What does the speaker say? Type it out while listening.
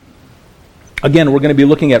Again, we're going to be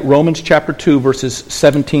looking at Romans chapter 2, verses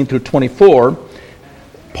 17 through 24.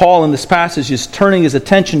 Paul in this passage is turning his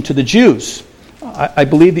attention to the Jews. I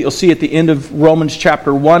believe that you'll see at the end of Romans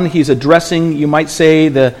chapter 1, he's addressing, you might say,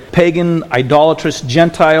 the pagan, idolatrous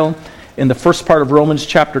Gentile. In the first part of Romans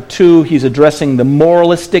chapter 2, he's addressing the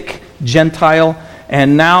moralistic Gentile.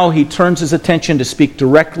 And now he turns his attention to speak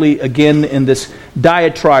directly again in this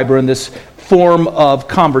diatribe or in this form of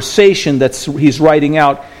conversation that he's writing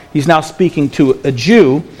out. He's now speaking to a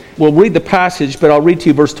Jew. We'll read the passage, but I'll read to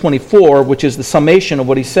you verse 24, which is the summation of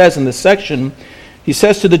what he says in this section. He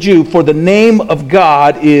says to the Jew, "For the name of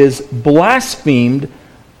God is blasphemed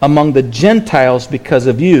among the Gentiles because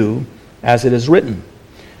of you, as it is written."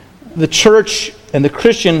 The church and the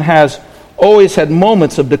Christian has always had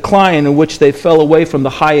moments of decline in which they fell away from the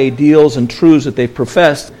high ideals and truths that they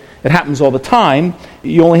professed. It happens all the time.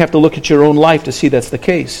 You only have to look at your own life to see that's the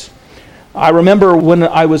case. I remember when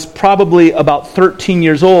I was probably about 13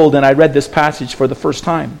 years old and I read this passage for the first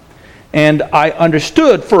time. And I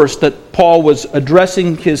understood first that Paul was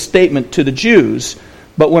addressing his statement to the Jews,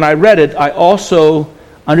 but when I read it, I also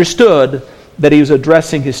understood that he was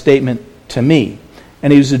addressing his statement to me.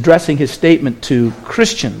 And he was addressing his statement to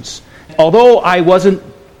Christians. Although I wasn't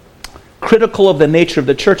critical of the nature of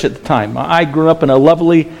the church at the time, I grew up in a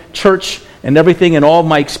lovely church, and everything and all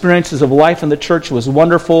my experiences of life in the church was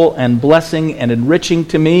wonderful and blessing and enriching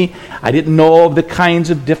to me. I didn't know of the kinds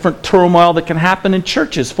of different turmoil that can happen in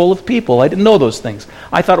churches full of people. I didn't know those things.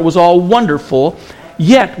 I thought it was all wonderful.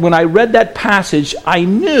 Yet, when I read that passage, I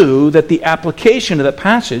knew that the application of that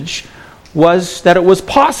passage was that it was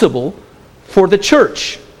possible for the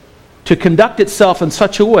church to conduct itself in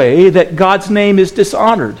such a way that God's name is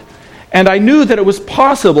dishonored. And I knew that it was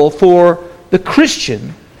possible for the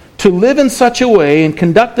Christian to live in such a way and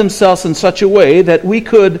conduct themselves in such a way that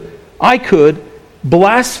I could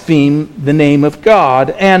blaspheme the name of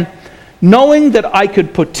God. And knowing that I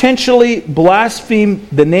could potentially blaspheme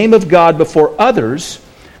the name of God before others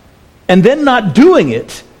and then not doing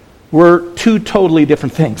it were two totally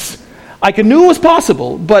different things. I knew it was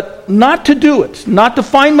possible, but not to do it, not to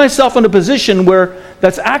find myself in a position where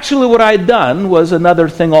that's actually what I had done was another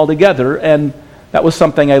thing altogether, and that was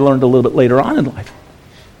something I learned a little bit later on in life.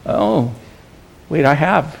 Oh, wait,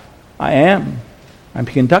 I'm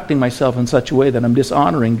conducting myself in such a way that I'm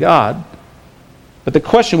dishonoring God. But the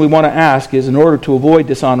question we want to ask is, in order to avoid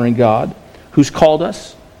dishonoring God, who's called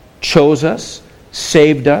us, chose us,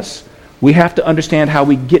 saved us, we have to understand how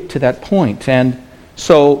we get to that point, and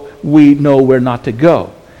so we know where not to go.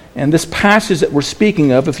 And this passage that we're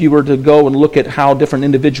speaking of, if you were to go and look at how different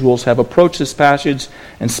individuals have approached this passage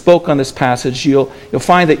and spoke on this passage, you'll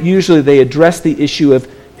find that usually they address the issue of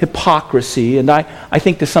hypocrisy, and I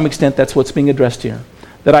think to some extent that's what's being addressed here.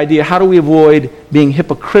 That idea, how do we avoid being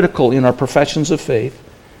hypocritical in our professions of faith?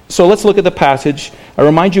 So let's look at the passage. I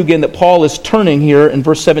remind you again that Paul is turning here in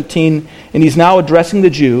verse 17, and he's now addressing the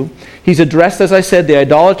Jew. He's addressed, as I said, the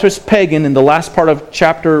idolatrous pagan in the last part of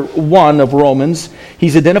chapter 1 of Romans.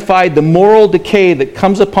 He's identified the moral decay that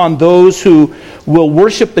comes upon those who will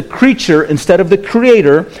worship the creature instead of the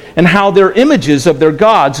Creator, and how their images of their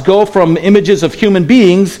gods go from images of human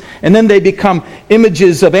beings, and then they become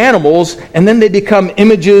images of animals, and then they become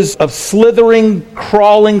images of slithering,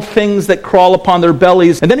 crawling things that crawl upon their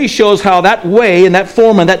bellies. And then he shows how that way and that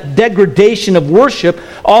form and that degradation of worship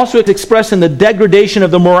also is expressed in the degradation of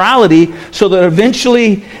the morality, so that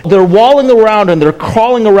eventually they're walling around and they're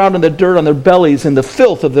crawling around in the dirt on their bellies in the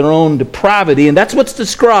filth of their own depravity. And that's what's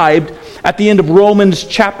described at the end of Romans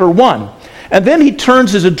chapter 1. And then he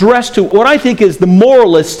turns his address to what I think is the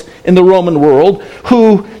moralist in the Roman world,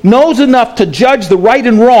 who knows enough to judge the right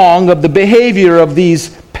and wrong of the behavior of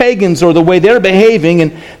these pagans or the way they're behaving,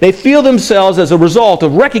 and they feel themselves as a result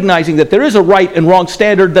of recognizing that there is a right and wrong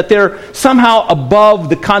standard, that they're somehow above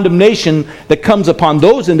the condemnation that comes upon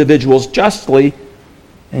those individuals justly.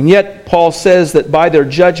 And yet Paul says that by their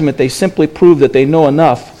judgment they simply prove that they know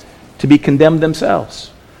enough to be condemned themselves,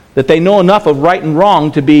 that they know enough of right and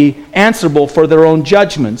wrong to be answerable for their own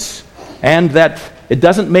judgments, and that it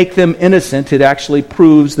doesn't make them innocent. It actually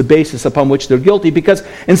proves the basis upon which they're guilty, because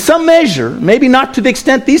in some measure, maybe not to the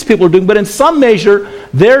extent these people are doing, but in some measure,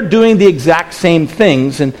 they're doing the exact same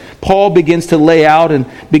things. And Paul begins to lay out and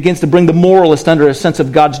begins to bring the moralist under a sense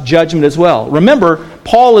of God's judgment as well. Remember,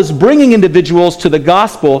 Paul is bringing individuals to the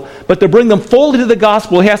gospel, but to bring them fully to the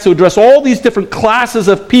gospel, he has to address all these different classes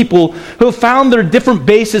of people who have found their different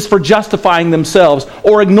basis for justifying themselves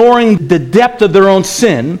or ignoring the depth of their own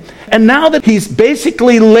sin. And now that he's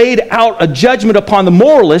basically laid out a judgment upon the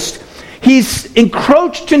moralist, he's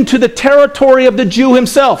encroached into the territory of the Jew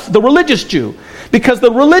himself, the religious Jew. Because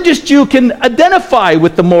the religious Jew can identify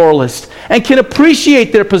with the moralist and can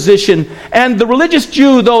appreciate their position. And the religious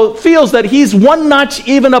Jew, though, feels that he's one notch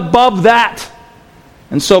even above that.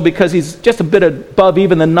 And so because he's just a bit above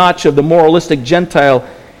even the notch of the moralistic Gentile,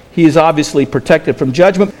 he is obviously protected from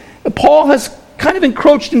judgment. Paul has kind of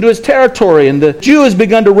encroached into his territory, and the Jew has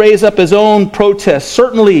begun to raise up his own protests.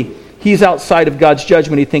 Certainly, he's outside of God's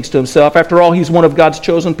judgment, he thinks to himself. After all, he's one of God's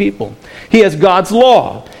chosen people. He has God's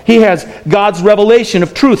law. He has God's revelation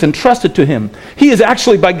of truth entrusted to him. He is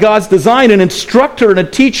actually, by God's design, an instructor and a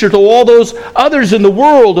teacher to all those others in the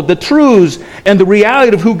world of the truths and the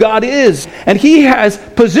reality of who God is. And he has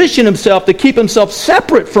positioned himself to keep himself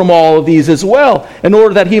separate from all of these as well, in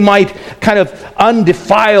order that he might kind of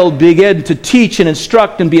undefiled begin to teach and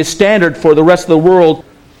instruct and be a standard for the rest of the world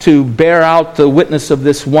to bear out the witness of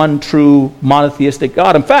this one true monotheistic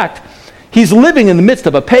God. In fact, he's living in the midst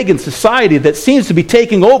of a pagan society that seems to be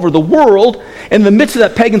taking over the world, in the midst of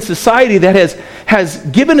that pagan society that has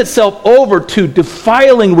given itself over to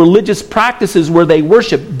defiling religious practices where they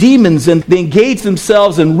worship demons and they engage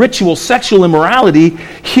themselves in ritual sexual immorality.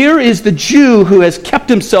 Here is the Jew who has kept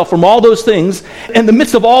himself from all those things. In the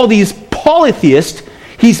midst of all these polytheists,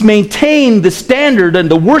 he's maintained the standard and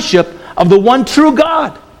the worship of the one true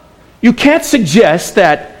God. You can't suggest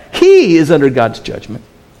that he is under God's judgment.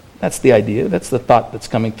 That's the idea. That's the thought that's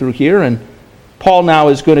coming through here. And Paul now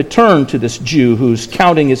is going to turn to this Jew who's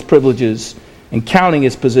counting his privileges and counting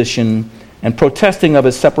his position and protesting of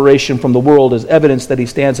his separation from the world as evidence that he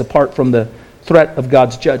stands apart from the threat of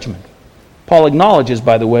God's judgment. Paul acknowledges,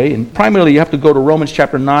 by the way, and primarily you have to go to Romans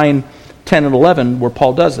chapter 9, 10, and 11 where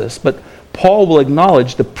Paul does this, but Paul will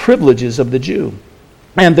acknowledge the privileges of the Jew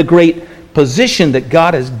and the great position that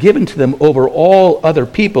God has given to them over all other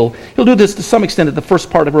people. He'll do this to some extent at the first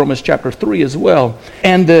part of Romans chapter 3 as well.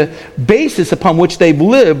 And the basis upon which they've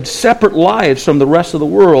lived separate lives from the rest of the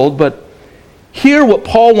world. But here what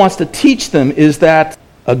Paul wants to teach them is that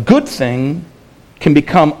a good thing can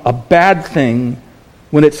become a bad thing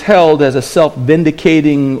when it's held as a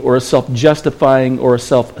self-vindicating or a self-justifying or a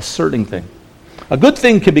self-asserting thing. A good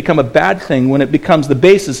thing can become a bad thing when it becomes the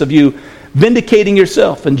basis of you vindicating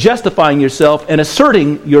yourself and justifying yourself and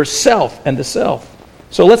asserting yourself and the self.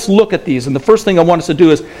 So let's look at these. And the first thing I want us to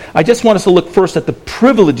do is, I just want us to look first at the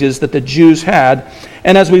privileges that the Jews had.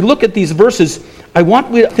 And as we look at these verses, I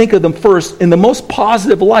want you to think of them first in the most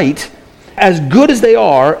positive light, as good as they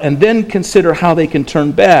are, and then consider how they can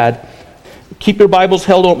turn bad. Keep your Bibles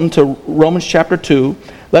held open to Romans chapter 2.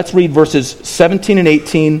 Let's read verses 17 and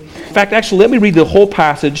 18. In fact, actually, let me read the whole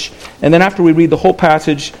passage, and then after we read the whole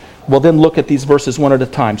passage, we'll then look at these verses one at a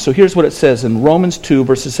time. So here's what it says in Romans 2,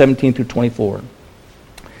 verses 17 through 24.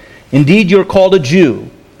 Indeed, you're called a Jew,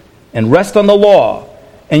 and rest on the law,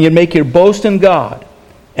 and you make your boast in God,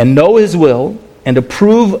 and know His will, and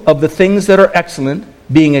approve of the things that are excellent,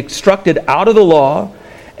 being instructed out of the law,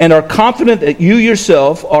 and are confident that you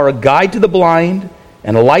yourself are a guide to the blind,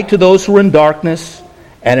 and a light to those who are in darkness,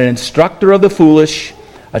 and an instructor of the foolish,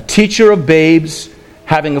 a teacher of babes,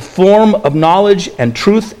 having a form of knowledge and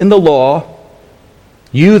truth in the law.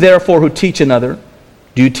 You therefore who teach another,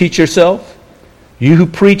 do you teach yourself? You who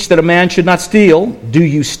preach that a man should not steal, do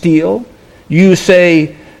you steal? You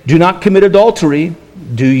say, do not commit adultery,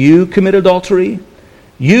 do you commit adultery?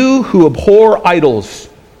 You who abhor idols,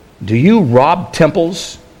 do you rob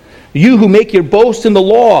temples? You who make your boast in the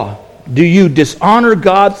law, do you dishonor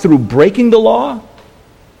God through breaking the law?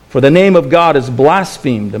 For the name of God is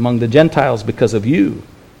blasphemed among the Gentiles because of you,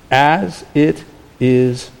 as it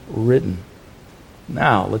is written.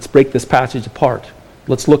 Now, let's break this passage apart.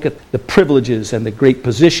 Let's look at the privileges and the great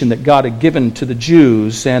position that God had given to the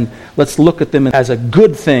Jews, and let's look at them as a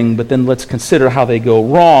good thing, but then let's consider how they go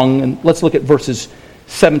wrong. And let's look at verses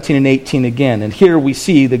 17 and 18 again. And here we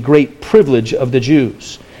see the great privilege of the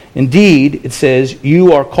Jews. Indeed, it says,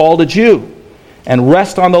 you are called a Jew, and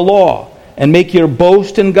rest on the law, and make your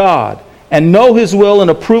boast in God, and know His will, and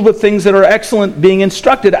approve of things that are excellent, being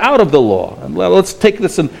instructed out of the law. And let's take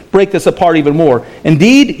this and break this apart even more.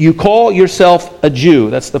 Indeed, you call yourself a Jew.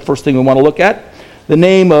 That's the first thing we want to look at. The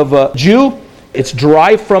name of Jew, it's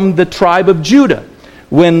derived from the tribe of Judah.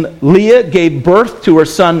 When Leah gave birth to her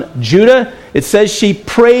son Judah, it says she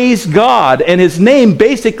praised God, and his name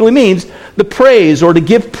basically means the praise, or to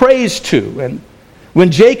give praise to. And when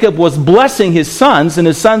Jacob was blessing his sons, and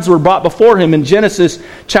his sons were brought before him in Genesis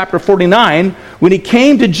chapter 49, when he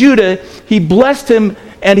came to Judah, he blessed him,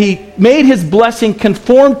 and he made his blessing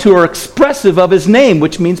conform to or expressive of his name,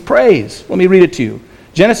 which means praise. Let me read it to you.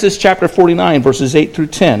 Genesis chapter 49, verses 8 through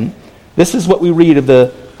 10. This is what we read of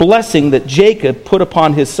the blessing that Jacob put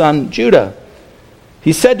upon his son Judah.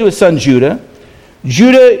 He said to his son Judah,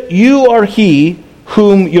 Judah, you are he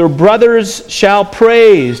whom your brothers shall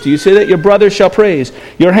praise. Do you say that? Your brothers shall praise.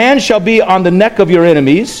 Your hand shall be on the neck of your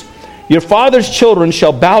enemies. Your father's children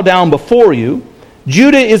shall bow down before you.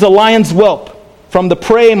 Judah is a lion's whelp. From the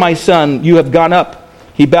prey, my son, you have gone up.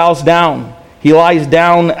 He bows down. He lies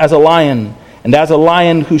down as a lion, and as a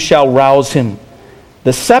lion who shall rouse him.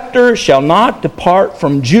 The scepter shall not depart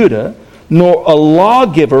from Judah, nor a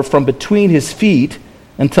lawgiver from between his feet,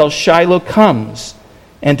 until Shiloh comes,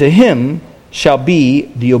 and to him shall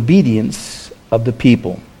be the obedience of the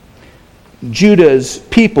people. Judah's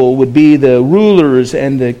people would be the rulers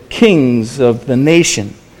and the kings of the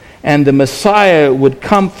nation, and the Messiah would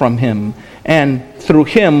come from him, and through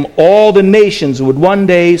him all the nations would one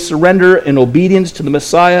day surrender in obedience to the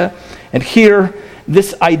Messiah. And here,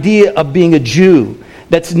 this idea of being a Jew,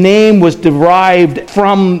 that's name was derived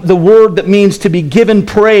from the word that means to be given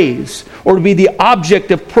praise, or to be the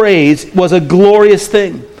object of praise, was a glorious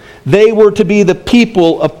thing. They were to be the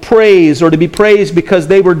people of praise, or to be praised because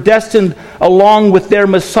they were destined along with their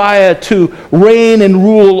Messiah to reign and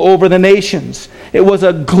rule over the nations. It was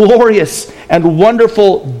a glorious and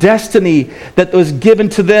wonderful destiny that was given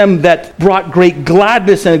to them that brought great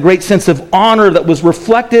gladness and a great sense of honor that was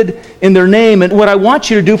reflected in their name. And what I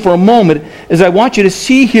want you to do for a moment is I want you to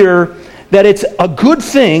see here that it's a good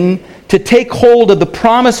thing to take hold of the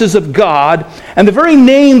promises of God and the very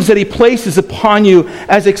names that He places upon you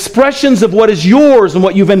as expressions of what is yours and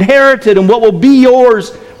what you've inherited and what will be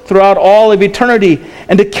yours throughout all of eternity,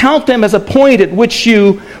 and to count them as a point at which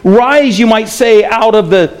you rise, you might say, out of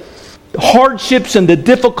the hardships and the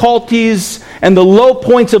difficulties and the low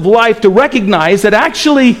points of life, to recognize that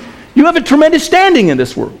actually you have a tremendous standing in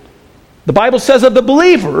this world. The Bible says of the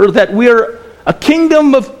believer that we are a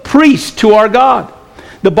kingdom of priests to our God.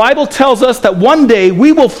 The Bible tells us that one day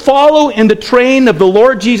we will follow in the train of the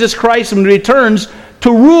Lord Jesus Christ when He returns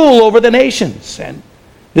to rule over the nations. And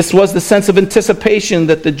this was the sense of anticipation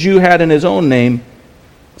that the Jew had in his own name.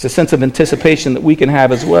 It's a sense of anticipation that we can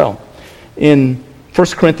have as well. In 1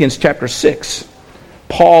 Corinthians chapter 6,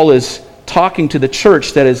 Paul is talking to the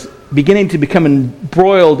church that is beginning to become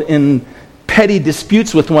embroiled in petty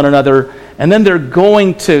disputes with one another, and then they're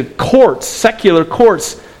going to courts, secular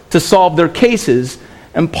courts, to solve their cases.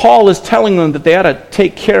 And Paul is telling them that they ought to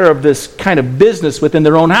take care of this kind of business within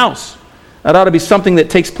their own house. That ought to be something that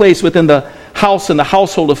takes place within the house and the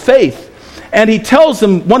household of faith. And he tells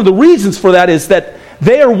them one of the reasons for that is that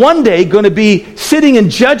they are one day going to be sitting in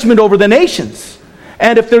judgment over the nations.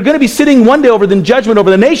 And if they're going to be sitting one day in judgment over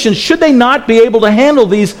the nations, should they not be able to handle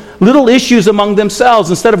these little issues among themselves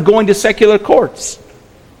instead of going to secular courts?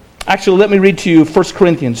 Actually, let me read to you 1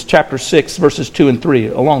 Corinthians chapter 6, verses 2 and 3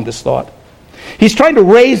 along this thought. He's trying to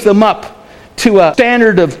raise them up to a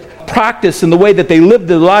standard of practice in the way that they live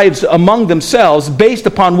their lives among themselves based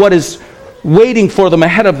upon what is waiting for them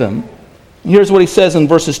ahead of them. Here's what he says in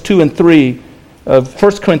verses 2 and 3 of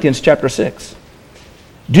 1 Corinthians chapter 6.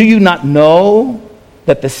 Do you not know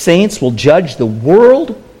that the saints will judge the world?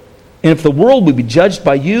 And if the world will be judged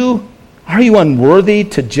by you, are you unworthy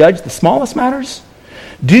to judge the smallest matters?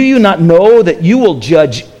 Do you not know that you will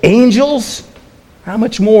judge angels? How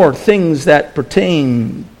much more things that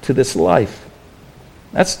pertain to this life?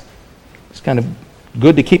 It's kind of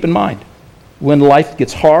good to keep in mind. When life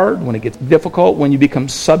gets hard, when it gets difficult, when you become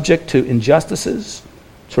subject to injustices,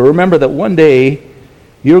 so remember that one day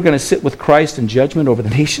you're going to sit with Christ in judgment over the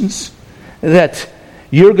nations, that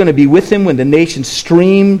you're going to be with Him when the nations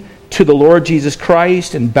stream to the Lord Jesus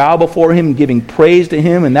Christ and bow before Him, giving praise to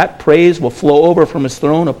Him, and that praise will flow over from His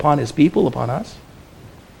throne upon His people, upon us.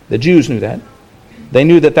 The Jews knew that. They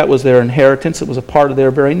knew that that was their inheritance. It was a part of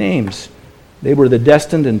their very names. They were the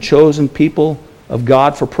destined and chosen people of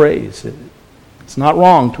God for praise. It's not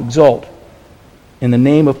wrong to exalt in the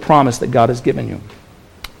name of promise that God has given you.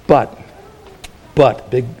 But,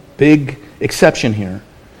 big exception here.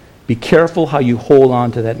 Be careful how you hold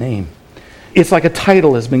on to that name. It's like a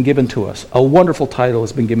title has been given to us. A wonderful title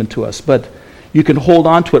has been given to us. But you can hold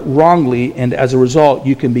on to it wrongly, and as a result,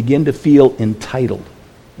 you can begin to feel entitled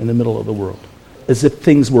in the middle of the world, as if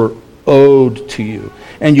things were owed to you,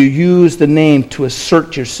 and you use the name to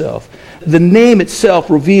assert yourself. The name itself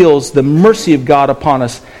reveals the mercy of God upon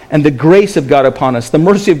us and the grace of God upon us. The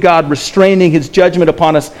mercy of God restraining His judgment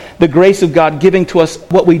upon us, the grace of God giving to us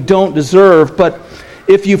what we don't deserve. But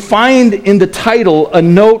if you find in the title a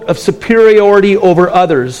note of superiority over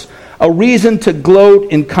others, a reason to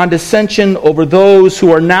gloat in condescension over those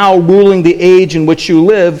who are now ruling the age in which you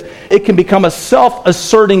live, it can become a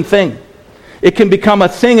self-asserting thing. It can become a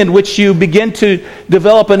thing in which you begin to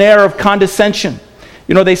develop an air of condescension.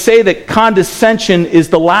 You know, they say that condescension is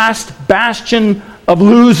the last bastion of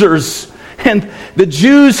losers. And the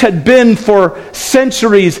Jews had been for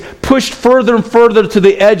centuries pushed further and further to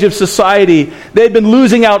the edge of society. They'd been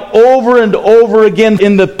losing out over and over again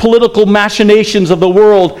in the political machinations of the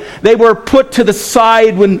world. They were put to the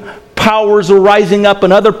side when powers were rising up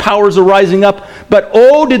and other powers were rising up. But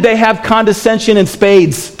oh, did they have condescension in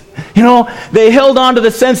spades. You know, they held on to the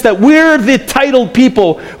sense that we're the titled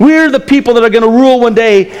people. We're the people that are going to rule one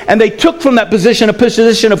day. And they took from that position a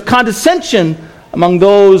position of condescension among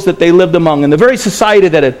those that they lived among, and the very society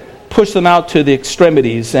that had pushed them out to the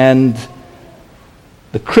extremities. And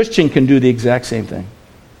the Christian can do the exact same thing.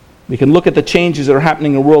 We can look at the changes that are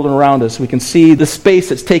happening in the world around us. We can see the space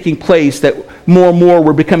that's taking place, that more and more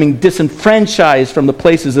we're becoming disenfranchised from the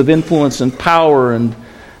places of influence and power. And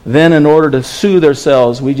then in order to soothe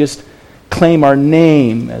ourselves, we just claim our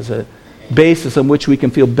name as a basis on which we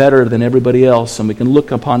can feel better than everybody else, and we can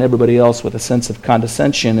look upon everybody else with a sense of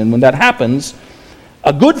condescension. And when that happens,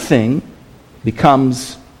 a good thing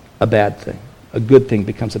becomes a bad thing. A good thing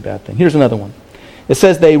becomes a bad thing. Here's another one. It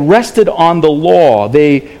says they rested on the law.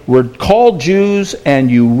 They were called Jews, and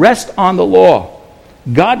you rest on the law.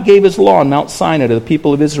 God gave his law on Mount Sinai to the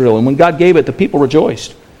people of Israel, and when God gave it, the people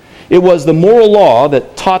rejoiced. It was the moral law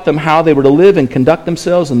that taught them how they were to live and conduct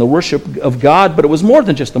themselves in the worship of God, but it was more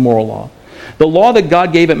than just the moral law. The law that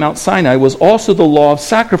God gave at Mount Sinai was also the law of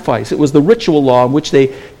sacrifice. It was the ritual law in which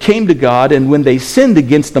they came to God, and when they sinned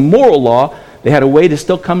against the moral law, they had a way to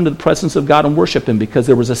still come into the presence of God and worship him, because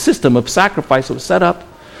there was a system of sacrifice that was set up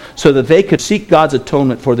so that they could seek God's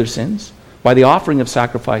atonement for their sins by the offering of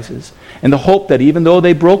sacrifices, and the hope that even though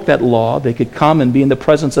they broke that law, they could come and be in the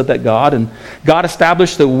presence of that God. And God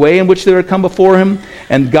established the way in which they were to come before him,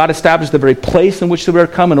 and God established the very place in which they were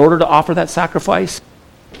to come in order to offer that sacrifice.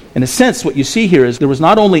 In a sense, what you see here is there was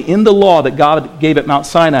not only in the law that God gave at Mount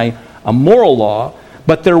Sinai a moral law,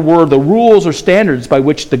 but there were the rules or standards by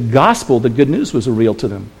which the gospel, the good news, was revealed to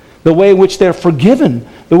them. The way in which they're forgiven,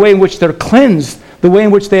 the way in which they're cleansed, the way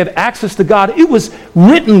in which they have access to God. It was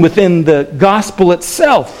written within the gospel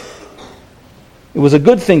itself. It was a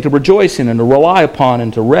good thing to rejoice in and to rely upon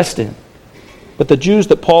and to rest in. But the Jews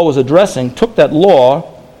that Paul was addressing took that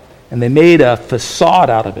law and they made a facade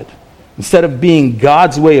out of it. Instead of being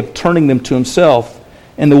God's way of turning them to himself,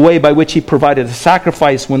 and the way by which he provided a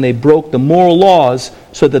sacrifice when they broke the moral laws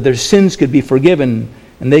so that their sins could be forgiven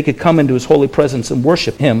and they could come into his holy presence and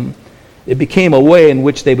worship him, it became a way in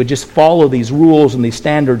which they would just follow these rules and these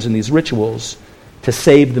standards and these rituals to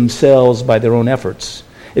save themselves by their own efforts.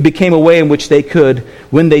 It became a way in which they could,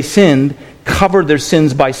 when they sinned, cover their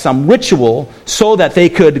sins by some ritual so that they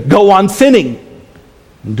could go on sinning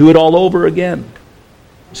and do it all over again.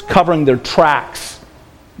 Just covering their tracks,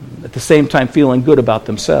 at the same time feeling good about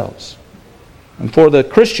themselves. And for the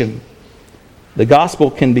Christian, the gospel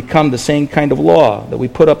can become the same kind of law that we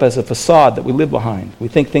put up as a facade that we live behind. We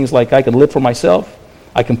think things like, I can live for myself,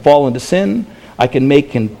 I can fall into sin, I can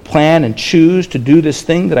make and plan and choose to do this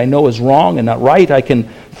thing that I know is wrong and not right. I can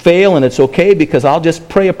fail and it's okay because I'll just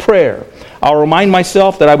pray a prayer. I'll remind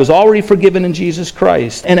myself that I was already forgiven in Jesus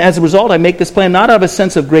Christ. And as a result, I make this plan not out of a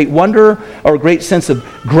sense of great wonder or a great sense of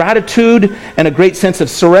gratitude and a great sense of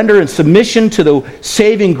surrender and submission to the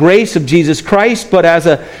saving grace of Jesus Christ, but as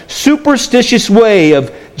a superstitious way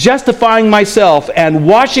of justifying myself and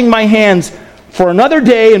washing my hands for another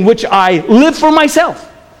day in which I live for myself.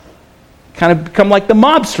 Kind of become like the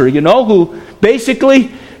mobster, who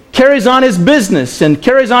basically carries on his business and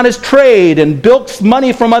carries on his trade and bilks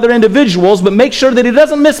money from other individuals, but makes sure that he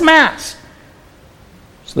doesn't miss Mass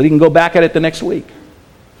so that he can go back at it the next week.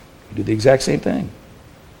 You do the exact same thing.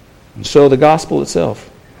 And so the gospel itself,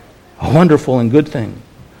 a wonderful and good thing,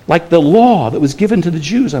 like the law that was given to the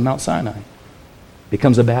Jews on Mount Sinai,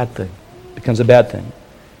 becomes a bad thing. Becomes a bad thing.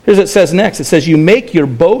 Here's what it says next. It says, you make your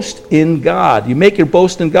boast in God. You make your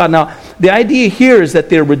boast in God. Now, the idea here is that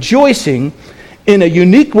they're rejoicing in a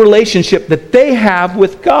unique relationship that they have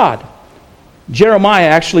with God. Jeremiah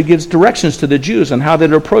actually gives directions to the Jews on how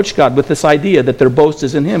they'd approach God with this idea that their boast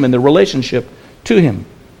is in him and their relationship to him.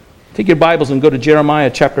 Take your Bibles and go to Jeremiah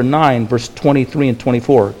chapter 9, verse 23 and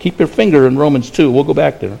 24. Keep your finger in Romans 2. We'll go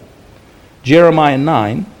back there. Jeremiah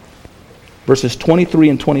 9, verses 23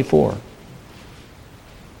 and 24.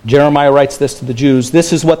 Jeremiah writes this to the Jews,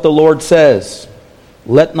 this is what the Lord says,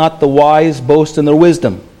 let not the wise boast in their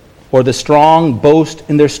wisdom, or the strong boast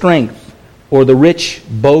in their strength, or the rich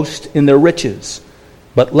boast in their riches.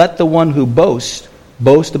 But let the one who boasts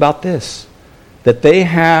boast about this, that they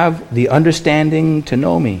have the understanding to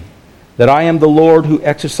know me, that I am the Lord who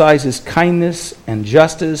exercises kindness and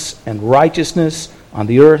justice and righteousness on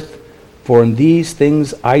the earth, for in these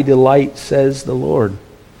things I delight, says the Lord.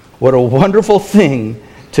 What a wonderful thing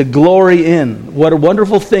to glory in. What a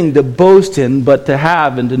wonderful thing to boast in, but to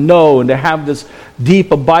have and to know and to have this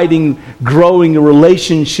deep, abiding, growing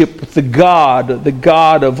relationship with the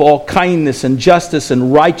God of all kindness and justice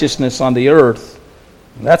and righteousness on the earth.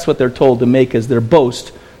 And that's what they're told to make as their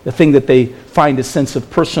boast, the thing that they find a sense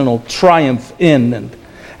of personal triumph in. And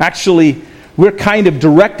actually, we're kind of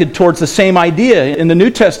directed towards the same idea in the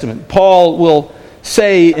New Testament. Paul will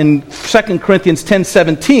say in 2 Corinthians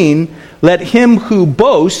 10:17, let him who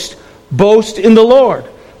boasts, boast in the Lord.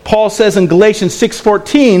 Paul says in Galatians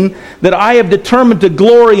 6:14 that I have determined to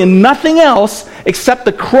glory in nothing else except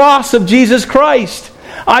the cross of Jesus Christ.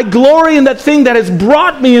 I glory in that thing that has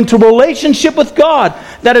brought me into relationship with God,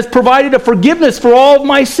 that has provided a forgiveness for all of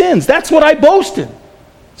my sins. That's what I boast in.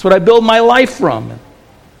 That's what I build my life from.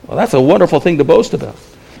 Well, that's a wonderful thing to boast about.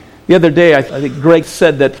 The other day, I think Greg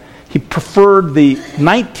said that he preferred the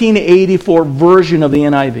 1984 version of the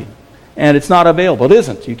NIV. And it's not available. It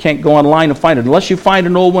isn't. You can't go online and find it. Unless you find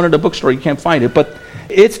an old one at a bookstore, you can't find it. But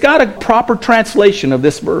it's got a proper translation of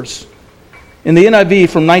this verse. In the NIV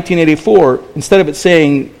from 1984, instead of it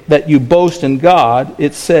saying that you boast in God,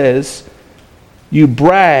 it says you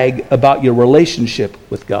brag about your relationship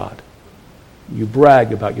with God. You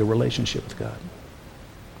brag about your relationship with God.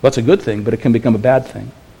 Well, that's a good thing, but it can become a bad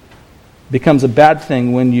thing. It becomes a bad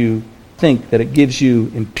thing when you think that it gives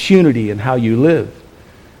you impunity in how you live.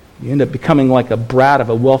 You end up becoming like a brat of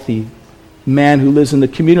a wealthy man who lives in the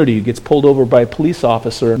community who gets pulled over by a police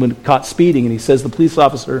officer when caught speeding, and he says to the police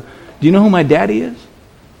officer, do you know who my daddy is?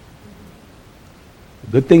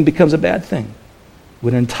 A good thing becomes a bad thing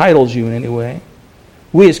when it entitles you in any way.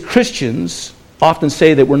 We as Christians often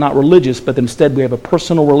say that we're not religious, but instead we have a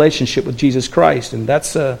personal relationship with Jesus Christ, and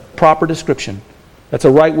that's a proper description. That's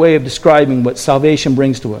a right way of describing what salvation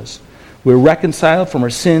brings to us. We're reconciled from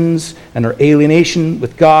our sins and our alienation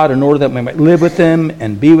with God in order that we might live with Him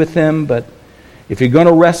and be with Him. But if you're going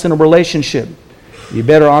to rest in a relationship, you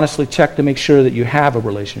better honestly check to make sure that you have a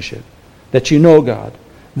relationship, that you know God,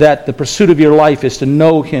 that the pursuit of your life is to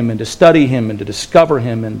know Him and to study Him and to discover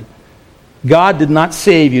Him. And God did not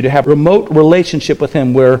save you to have a remote relationship with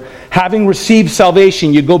Him where, having received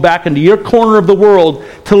salvation, you go back into your corner of the world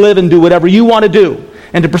to live and do whatever you want to do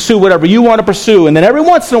and to pursue whatever you want to pursue. And then every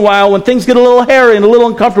once in a while, when things get a little hairy and a little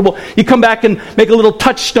uncomfortable, you come back and make a little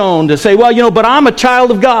touchstone to say, well, but I'm a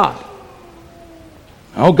child of God.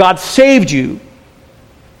 Oh, God saved you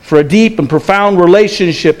for a deep and profound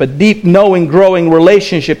relationship, a deep, knowing, growing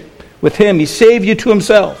relationship with Him. He saved you to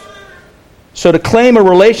Himself. So to claim a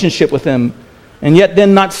relationship with Him and yet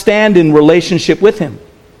then not stand in relationship with Him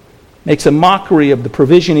makes a mockery of the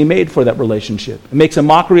provision He made for that relationship. It makes a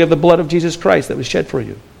mockery of the blood of Jesus Christ that was shed for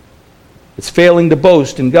you. It's failing to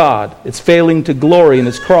boast in God. It's failing to glory in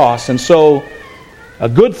His cross. And so a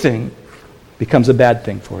good thing becomes a bad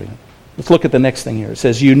thing for you. Let's look at the next thing here. It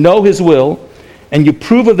says, you know His will, and you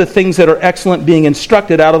prove of the things that are excellent, being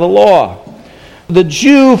instructed out of the law. The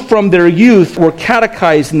Jew from their youth were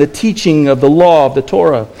catechized in the teaching of the law of the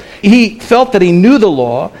Torah. He felt that he knew the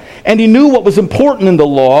law, and he knew what was important in the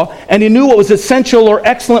law, and he knew what was essential or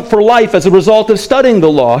excellent for life as a result of studying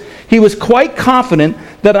the law. He was quite confident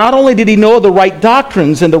that not only did he know the right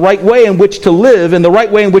doctrines and the right way in which to live and the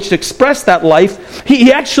right way in which to express that life,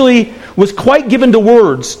 he actually was quite given to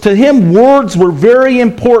words. To him, words were very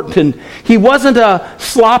important. He wasn't a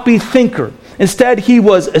sloppy thinker. Instead, he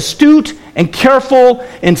was astute and careful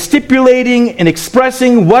in stipulating and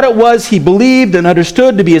expressing what it was he believed and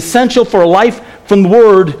understood to be essential for a life from the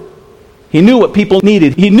Word. He knew what people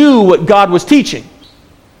needed. He knew what God was teaching.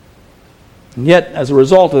 And yet, as a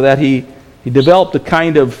result of that, he developed a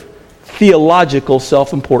kind of theological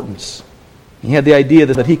self-importance. He had the idea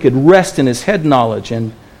that he could rest in his head knowledge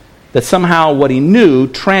and that somehow what he knew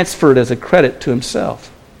transferred as a credit to himself.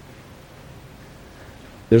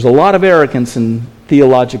 There's a lot of arrogance in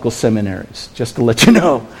theological seminaries, just to let you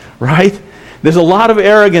know, right? There's a lot of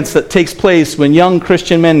arrogance that takes place when young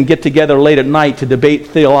Christian men get together late at night to debate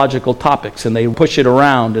theological topics, and they push it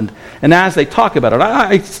around. And as they talk about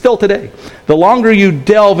it, still today, the longer you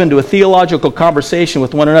delve into a theological conversation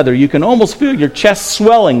with one another, you can almost feel your chest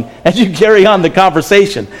swelling as you carry on the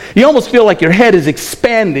conversation. You almost feel like your head is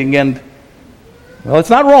expanding, and well,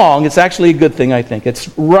 it's not wrong. It's actually a good thing, I think.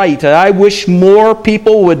 It's right. I wish more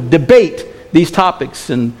people would debate these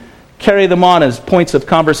topics and carry them on as points of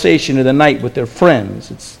conversation in the night with their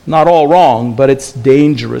friends. It's not all wrong, but it's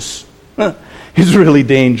dangerous. It's really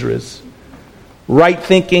dangerous. Right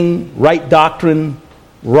thinking, right doctrine,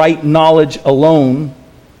 right knowledge alone,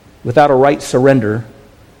 without a right surrender,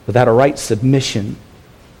 without a right submission,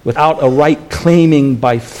 without a right claiming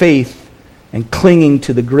by faith, and clinging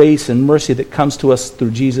to the grace and mercy that comes to us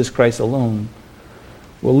through Jesus Christ alone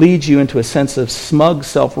will lead you into a sense of smug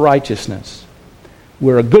self-righteousness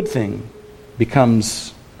where a good thing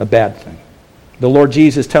becomes a bad thing. The Lord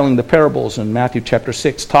Jesus, telling the parables in Matthew chapter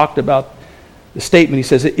 6, talked about the statement. He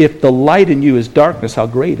says, if the light in you is darkness, how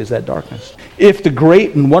great is that darkness? If the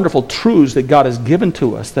great and wonderful truths that God has given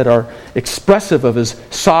to us that are expressive of His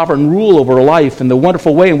sovereign rule over life and the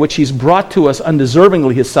wonderful way in which He's brought to us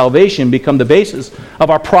undeservingly His salvation become the basis of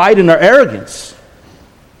our pride and our arrogance,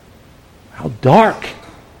 how dark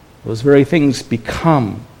those very things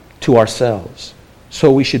become to ourselves.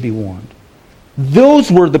 So we should be warned. Those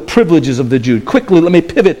were the privileges of the Jews. Quickly, let me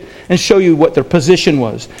pivot and show you what their position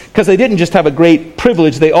was. Because they didn't just have a great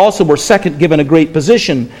privilege, they also were second given a great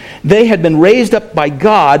position. They had been raised up by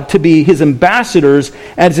God to be His ambassadors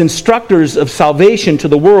as instructors of salvation to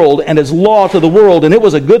the world and as law to the world, and it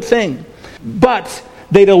was a good thing. But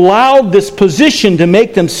they'd allowed this position to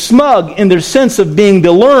make them smug in their sense of being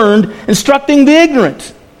the learned, instructing the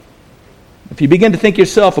ignorant. If you begin to think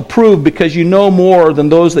yourself approved because you know more than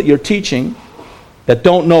those that you're teaching, that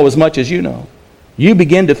don't know as much as you know, you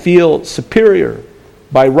begin to feel superior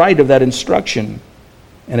by right of that instruction.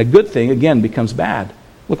 And a good thing, again, becomes bad.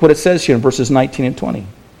 Look what it says here in verses 19 and 20.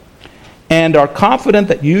 And are confident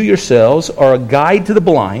that you yourselves are a guide to the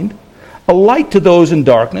blind, a light to those in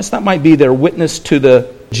darkness. That might be their witness to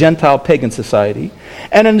the Gentile pagan society.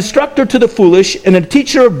 And an instructor to the foolish, and a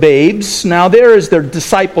teacher of babes. Now there is their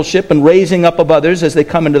discipleship and raising up of others as they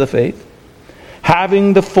come into the faith.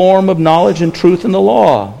 Having the form of knowledge and truth in the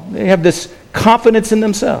law. They have this confidence in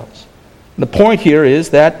themselves. And the point here is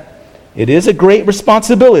that it is a great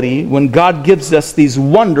responsibility when God gives us these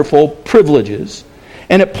wonderful privileges,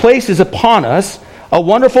 and it places upon us a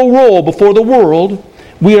wonderful role before the world.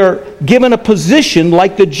 We are given a position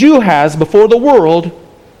like the Jew has before the world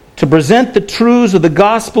to present the truths of the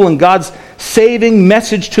gospel and God's saving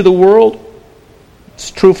message to the world. It's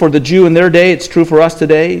true for the Jew in their day. It's true for us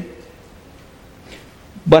today.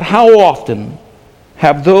 But how often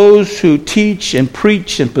have those who teach and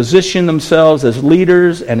preach and position themselves as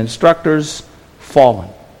leaders and instructors fallen?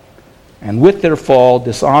 And with their fall,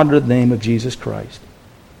 dishonored the name of Jesus Christ.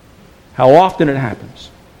 How often it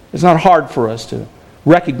happens. It's not hard for us to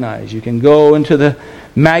recognize. You can go into the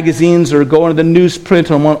magazines or go into the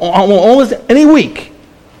newsprint almost any week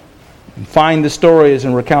and find the stories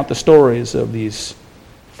and recount the stories of these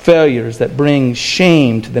failures that bring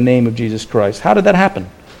shame to the name of Jesus Christ. How did that happen?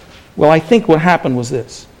 Well, I think what happened was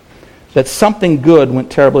this, that something good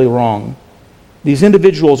went terribly wrong. These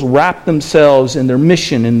individuals wrapped themselves in their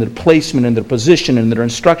mission, in their placement, in their position, in their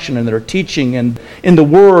instruction, in their teaching, and in the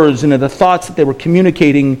words and in the thoughts that they were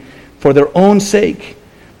communicating for their own sake.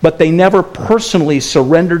 But they never personally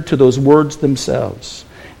surrendered to those words themselves.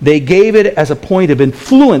 They gave it as a point of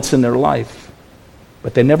influence in their life,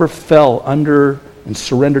 but they never fell under and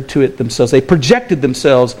surrendered to it themselves. They projected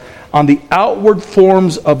themselves on the outward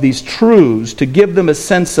forms of these truths to give them a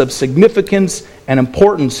sense of significance and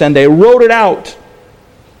importance, and they wrote it out,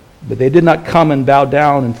 but they did not come and bow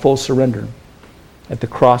down in full surrender at the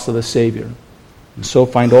cross of the Savior, and so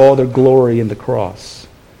find all their glory in the cross.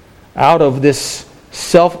 Out of this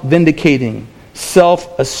self-vindicating,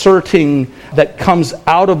 self-asserting that comes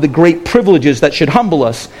out of the great privileges that should humble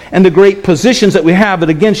us and the great positions that we have that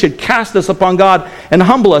again should cast us upon God and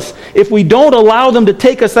humble us, if we don't allow them to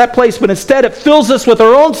take us that place, but instead it fills us with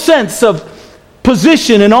our own sense of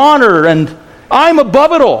position and honor and I'm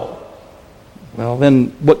above it all, well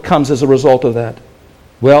then what comes as a result of that?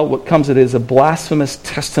 Well, what comes of it is a blasphemous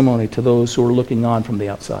testimony to those who are looking on from the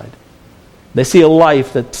outside. They see a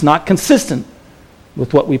life that's not consistent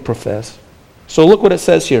with what we profess. So look what it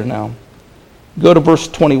says here now. Go to verse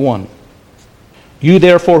 21. You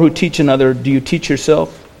therefore who teach another, do you teach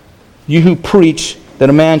yourself? You who preach that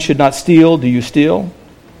a man should not steal, do you steal?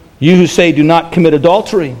 You who say do not commit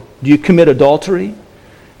adultery, do you commit adultery?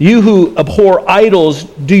 You who abhor idols,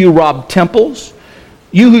 do you rob temples?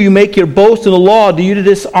 You who make your boast in the law, do you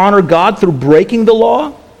dishonor God through breaking the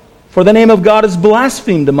law? For the name of God is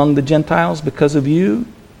blasphemed among the Gentiles because of you,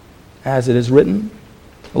 as it is written.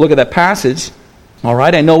 Look at that passage. All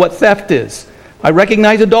right, I know what theft is. I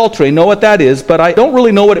recognize adultery, I know what that is, but I don't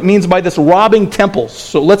really know what it means by this robbing temples.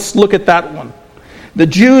 So let's look at that one. The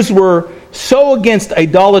Jews were so against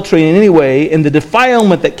idolatry in any way, and the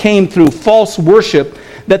defilement that came through false worship,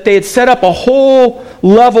 that they had set up a whole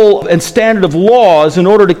level and standard of laws in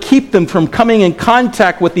order to keep them from coming in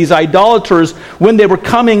contact with these idolaters when they were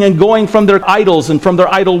coming and going from their idols and from their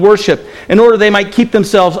idol worship, in order they might keep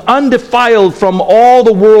themselves undefiled from all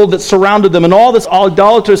the world that surrounded them and all this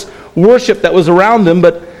idolatrous worship that was around them.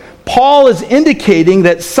 But Paul is indicating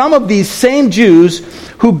that some of these same Jews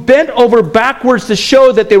who bent over backwards to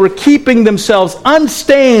show that they were keeping themselves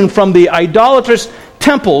unstained from the idolatrous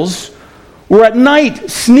temples were at night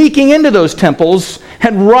sneaking into those temples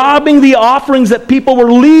and robbing the offerings that people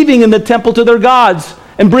were leaving in the temple to their gods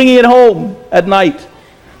and bringing it home at night.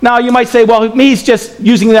 Now you might say, well, he's just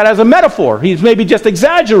using that as a metaphor. He's maybe just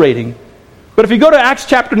exaggerating. But if you go to Acts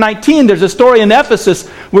chapter 19, there's a story in Ephesus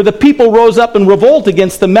where the people rose up in revolt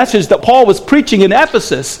against the message that Paul was preaching in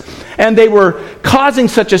Ephesus. And they were causing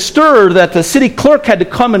such a stir that the city clerk had to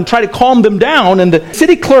come and try to calm them down. And the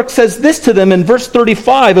city clerk says this to them in verse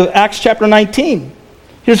 35 of Acts chapter 19.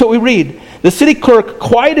 Here's what we read. The city clerk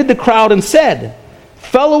quieted the crowd and said,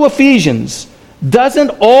 "Fellow Ephesians, doesn't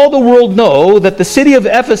all the world know that the city of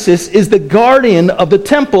Ephesus is the guardian of the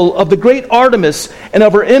temple of the great Artemis and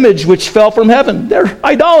of her image which fell from heaven?" They're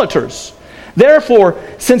idolaters. Therefore,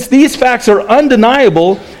 since these facts are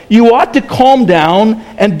undeniable, you ought to calm down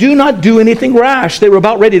and do not do anything rash. They were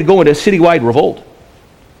about ready to go into a citywide revolt.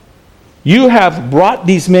 You have brought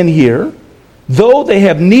these men here, though they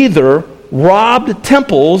have neither robbed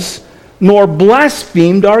temples nor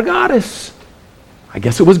blasphemed our goddess. I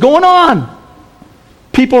guess it was going on.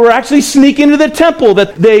 People were actually sneaking into the temple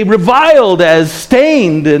that they reviled as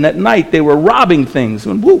stained, and at night they were robbing things.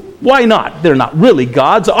 And why not? They're not really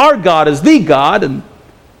gods. Our God is the God, and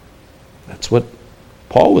that's what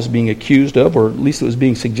Paul was being accused of, or at least it was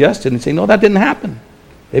being suggested, and saying, no, that didn't happen.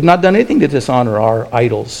 They've not done anything to dishonor our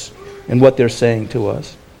idols and what they're saying to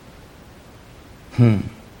us.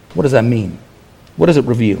 What does that mean? What does it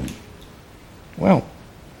reveal? Well,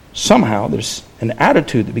 somehow there's an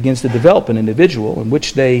attitude that begins to develop an individual in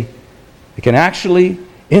which they can actually,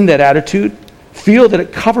 in that attitude, feel that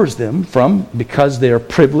it covers them from, because they're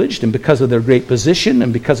privileged and because of their great position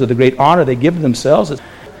and because of the great honor they give themselves,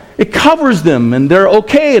 it covers them and they're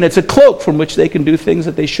okay, and it's a cloak from which they can do things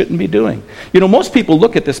that they shouldn't be doing. You know, most people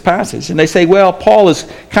look at this passage and they say, well, Paul is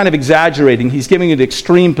kind of exaggerating. He's giving an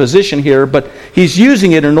extreme position here, but he's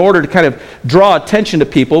using it in order to kind of draw attention to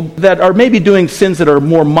people that are maybe doing sins that are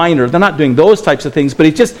more minor. They're not doing those types of things, but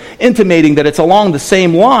he's just intimating that it's along the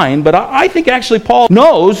same line. But I think actually Paul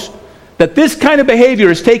knows that this kind of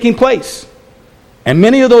behavior is taking place. And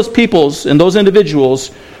many of those peoples and those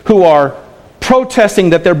individuals who are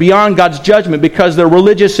protesting that they're beyond God's judgment because they're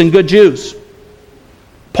religious and good Jews.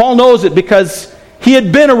 Paul knows it because he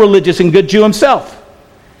had been a religious and good Jew himself.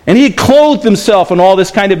 And he had clothed himself in all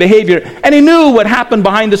this kind of behavior. And he knew what happened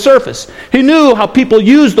behind the surface. He knew how people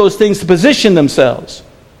used those things to position themselves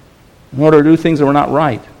in order to do things that were not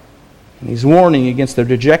right. And he's warning against the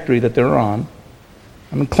trajectory that they're on.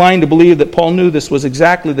 I'm inclined to believe that Paul knew this was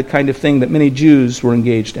exactly the kind of thing that many Jews were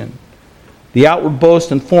engaged in. The outward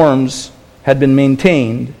boast and forms had been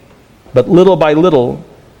maintained, but little by little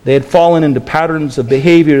they had fallen into patterns of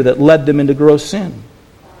behavior that led them into gross sin,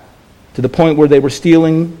 to the point where they were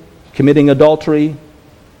stealing, committing adultery,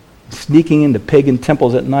 sneaking into pagan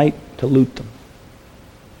temples at night to loot them.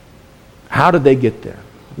 How did they get there?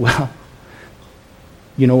 Well,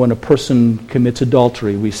 you know, when a person commits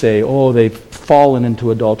adultery, we say, oh, they've fallen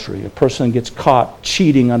into adultery. A person gets caught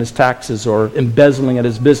cheating on his taxes or embezzling at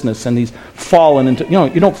his business, and he's fallen into,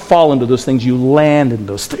 you don't fall into those things, you land in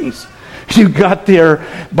those things. You got there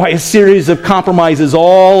by a series of compromises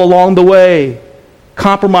all along the way.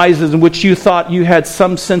 Compromises in which you thought you had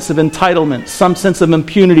some sense of entitlement, some sense of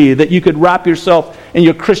impunity, that you could wrap yourself in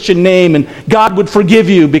your Christian name and God would forgive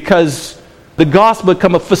you because the gospel had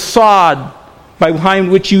become a facade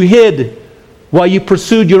behind which you hid while you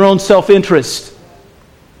pursued your own self-interest.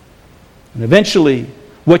 And eventually,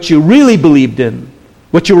 what you really believed in,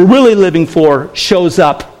 what you were really living for, shows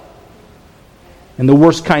up in the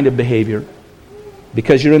worst kind of behavior.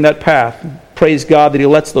 Because you're in that path. Praise God that He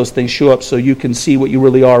lets those things show up so you can see what you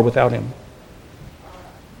really are without Him.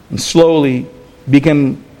 And slowly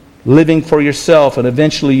begin living for yourself, and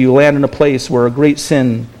eventually you land in a place where a great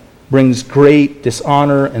sin brings great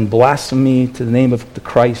dishonor and blasphemy to the name of the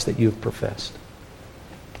Christ that you have professed.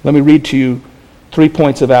 Let me read to you 3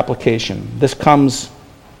 points of application. This comes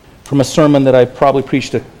from a sermon that I probably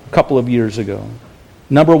preached a couple of years ago.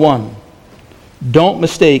 Number 1, don't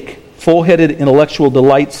mistake full-headed intellectual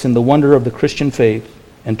delights in the wonder of the Christian faith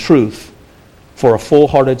and truth for a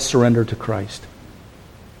full-hearted surrender to Christ.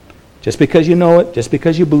 Just because you know it, just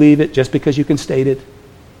because you believe it, just because you can state it,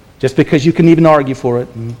 just because you can even argue for it,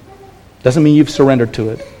 doesn't mean you've surrendered to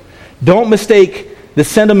it. Don't mistake the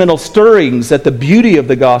sentimental stirrings at the beauty of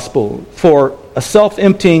the gospel for a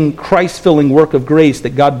self-emptying, Christ-filling work of grace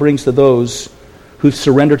that God brings to those who've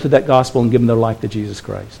surrendered to that gospel and given their life to Jesus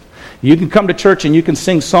Christ. You can come to church and you can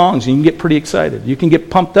sing songs and you can get pretty excited. You can get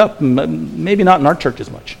pumped up, maybe not in our church as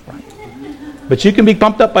much, right? But you can be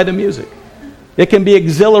pumped up by the music. It can be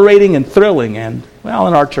exhilarating and thrilling, and, well,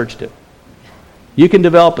 in our church too. You can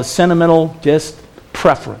develop a sentimental just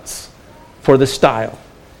preference for the style.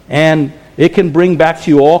 And it can bring back to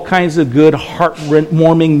you all kinds of good,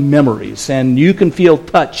 heart-warming memories. And you can feel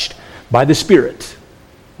touched by the Spirit.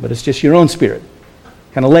 But it's just your own spirit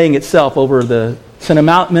kind of laying itself over the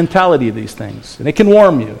sentimentality of these things. And it can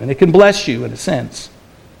warm you, and it can bless you in a sense.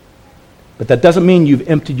 But that doesn't mean you've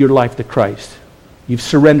emptied your life to Christ. You've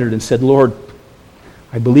surrendered and said, Lord,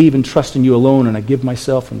 I believe and trust in you alone, and I give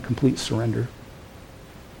myself in complete surrender.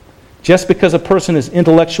 Just because a person is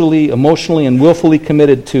intellectually, emotionally, and willfully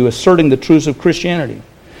committed to asserting the truths of Christianity,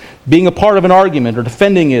 being a part of an argument or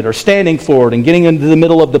defending it or standing for it and getting into the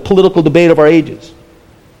middle of the political debate of our ages,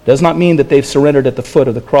 does not mean that they've surrendered at the foot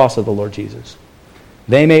of the cross of the Lord Jesus.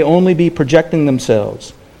 They may only be projecting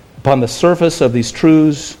themselves upon the surface of these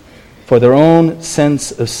truths for their own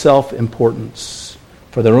sense of self-importance,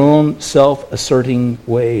 for their own self-asserting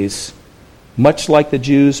ways, much like the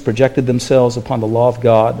Jews projected themselves upon the law of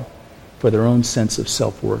God for their own sense of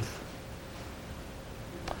self-worth.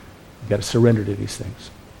 We've got to surrender to these things.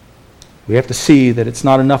 We have to see that it's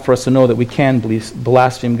not enough for us to know that we can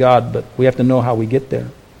blaspheme God, but we have to know how we get there.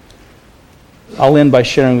 I'll end by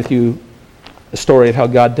sharing with you a story of how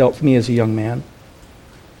God dealt with me as a young man.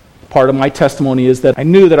 Part of my testimony is that I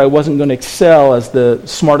knew that I wasn't going to excel as the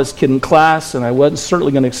smartest kid in class, and I wasn't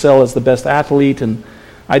certainly going to excel as the best athlete, and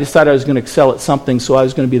I decided I was going to excel at something, so I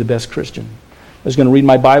was going to be the best Christian. I was going to read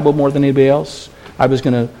my Bible more than anybody else. I was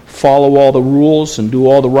going to follow all the rules and do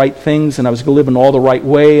all the right things, and I was going to live in all the right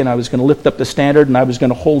way, and I was going to lift up the standard, and I was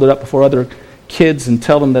going to hold it up before other kids and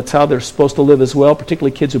tell them that's how they're supposed to live as well,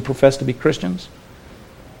 particularly kids who profess to be Christians.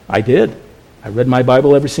 I did. I read my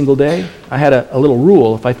Bible every single day. I had a little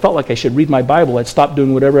rule. If I felt like I should read my Bible, I'd stop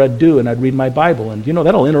doing whatever I'd do, and I'd read my Bible. And,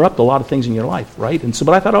 that'll interrupt a lot of things in your life, right? And so,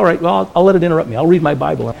 but I thought, all right, well, I'll let it interrupt me. I'll read my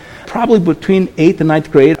Bible. Probably between 8th and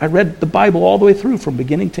 9th grade, I read the Bible all the way through from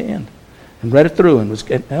beginning to end. And read it through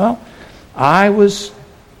I was,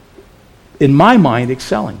 in my mind,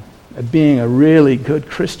 excelling at being a really good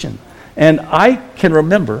Christian. And I can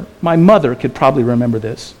remember, my mother could probably remember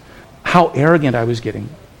this, how arrogant I was getting.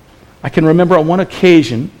 I can remember on one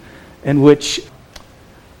occasion in which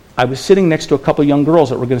I was sitting next to a couple of young girls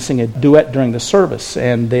that were going to sing a duet during the service,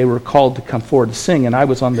 and they were called to come forward to sing, and I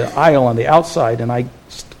was on the aisle on the outside, and I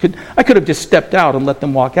could have just stepped out and let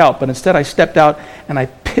them walk out, but instead I stepped out and I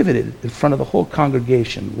pivoted in front of the whole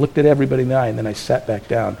congregation, looked at everybody in the eye, and then I sat back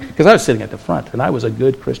down, because I was sitting at the front, and I was a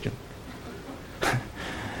good Christian.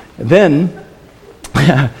 And then,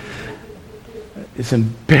 it's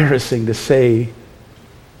embarrassing to say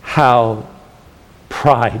how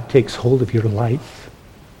pride takes hold of your life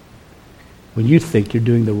when you think you're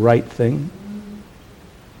doing the right thing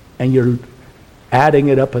and you're adding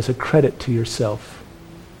it up as a credit to yourself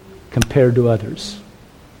compared to others.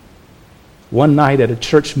 One night at a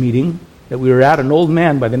church meeting that we were at, an old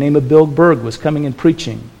man by the name of Bill Berg was coming and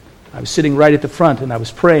preaching. I was sitting right at the front, and I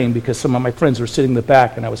was praying because some of my friends were sitting in the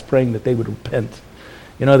back, and I was praying that they would repent.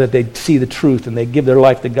 That they'd see the truth and they'd give their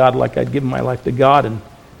life to God like I'd given my life to God. And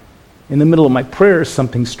in the middle of my prayers,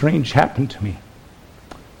 something strange happened to me.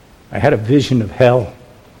 I had a vision of hell.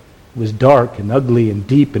 It was dark and ugly and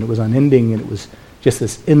deep, and it was unending, and it was just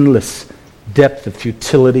this endless depth of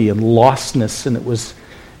futility and lostness, and it was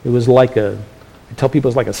like I tell people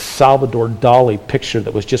it's like a Salvador Dali picture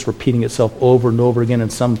that was just repeating itself over and over again in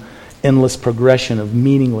some endless progression of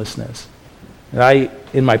meaninglessness. And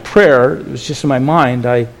in my prayer, it was just in my mind,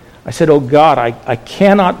 I said, oh God, I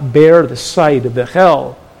cannot bear the sight of the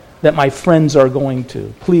hell that my friends are going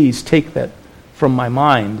to. Please take that from my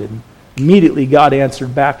mind. And immediately God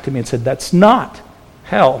answered back to me and said, that's not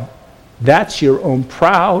hell. That's your own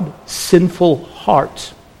proud, sinful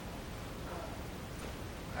heart.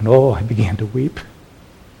 And I began to weep.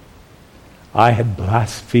 I had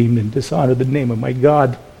blasphemed and dishonored the name of my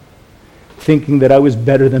God, thinking that I was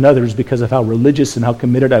better than others because of how religious and how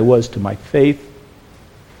committed I was to my faith.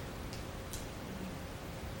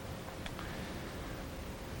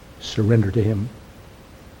 Surrender to Him.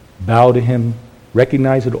 Bow to Him.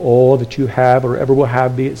 Recognize that all that you have or ever will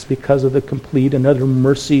have is because of the complete and utter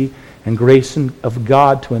mercy and grace of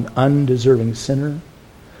God to an undeserving sinner.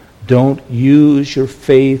 Don't use your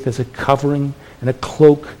faith as a covering and a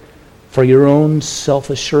cloak for your own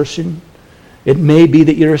self-assertion. It may be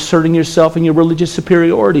that you're asserting yourself in your religious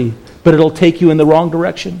superiority, but it'll take you in the wrong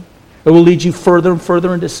direction. It will lead you further and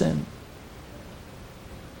further into sin.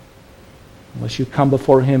 Unless you come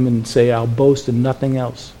before Him and say, I'll boast in nothing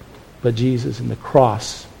else but Jesus and the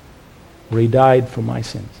cross where he died for my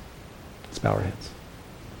sins. Let's bow our heads.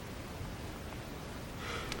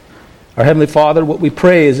 Our Heavenly Father, what we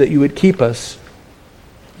pray is that you would keep us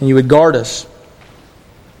and you would guard us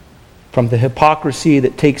from the hypocrisy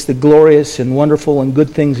that takes the glorious and wonderful and good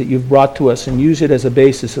things that you've brought to us and use it as a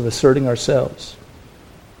basis of asserting ourselves,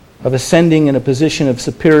 of ascending in a position of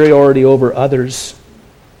superiority over others,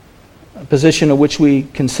 a position in which we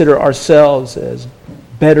consider ourselves as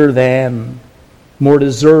better than, more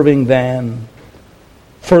deserving than,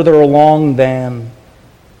 further along than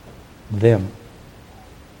them.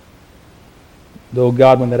 Though,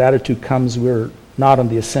 God, when that attitude comes, we're not on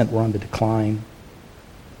the ascent, we're on the decline.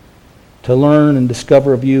 To learn and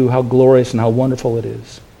discover of you how glorious and how wonderful it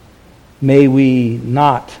is. May we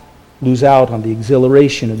not lose out on the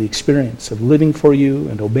exhilaration of the experience of living for you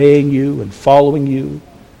and obeying you and following you.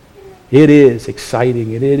 It is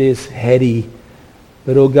exciting and it is heady.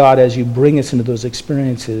 But, oh God, as you bring us into those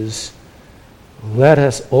experiences, let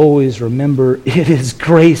us always remember it is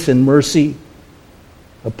grace and mercy.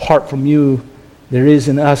 Apart from you, there is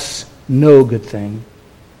in us no good thing.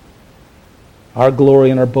 Our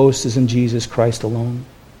glory and our boast is in Jesus Christ alone.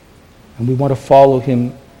 And we want to follow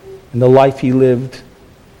him in the life he lived,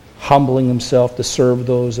 humbling himself to serve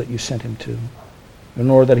those that you sent him to, in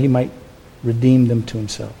order that he might redeem them to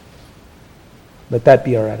himself. Let that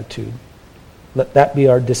be our attitude. Let that be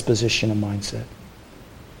our disposition and mindset.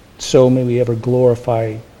 So may we ever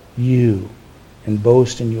glorify you and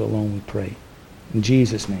boast in you alone, we pray. In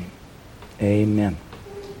Jesus' name, amen.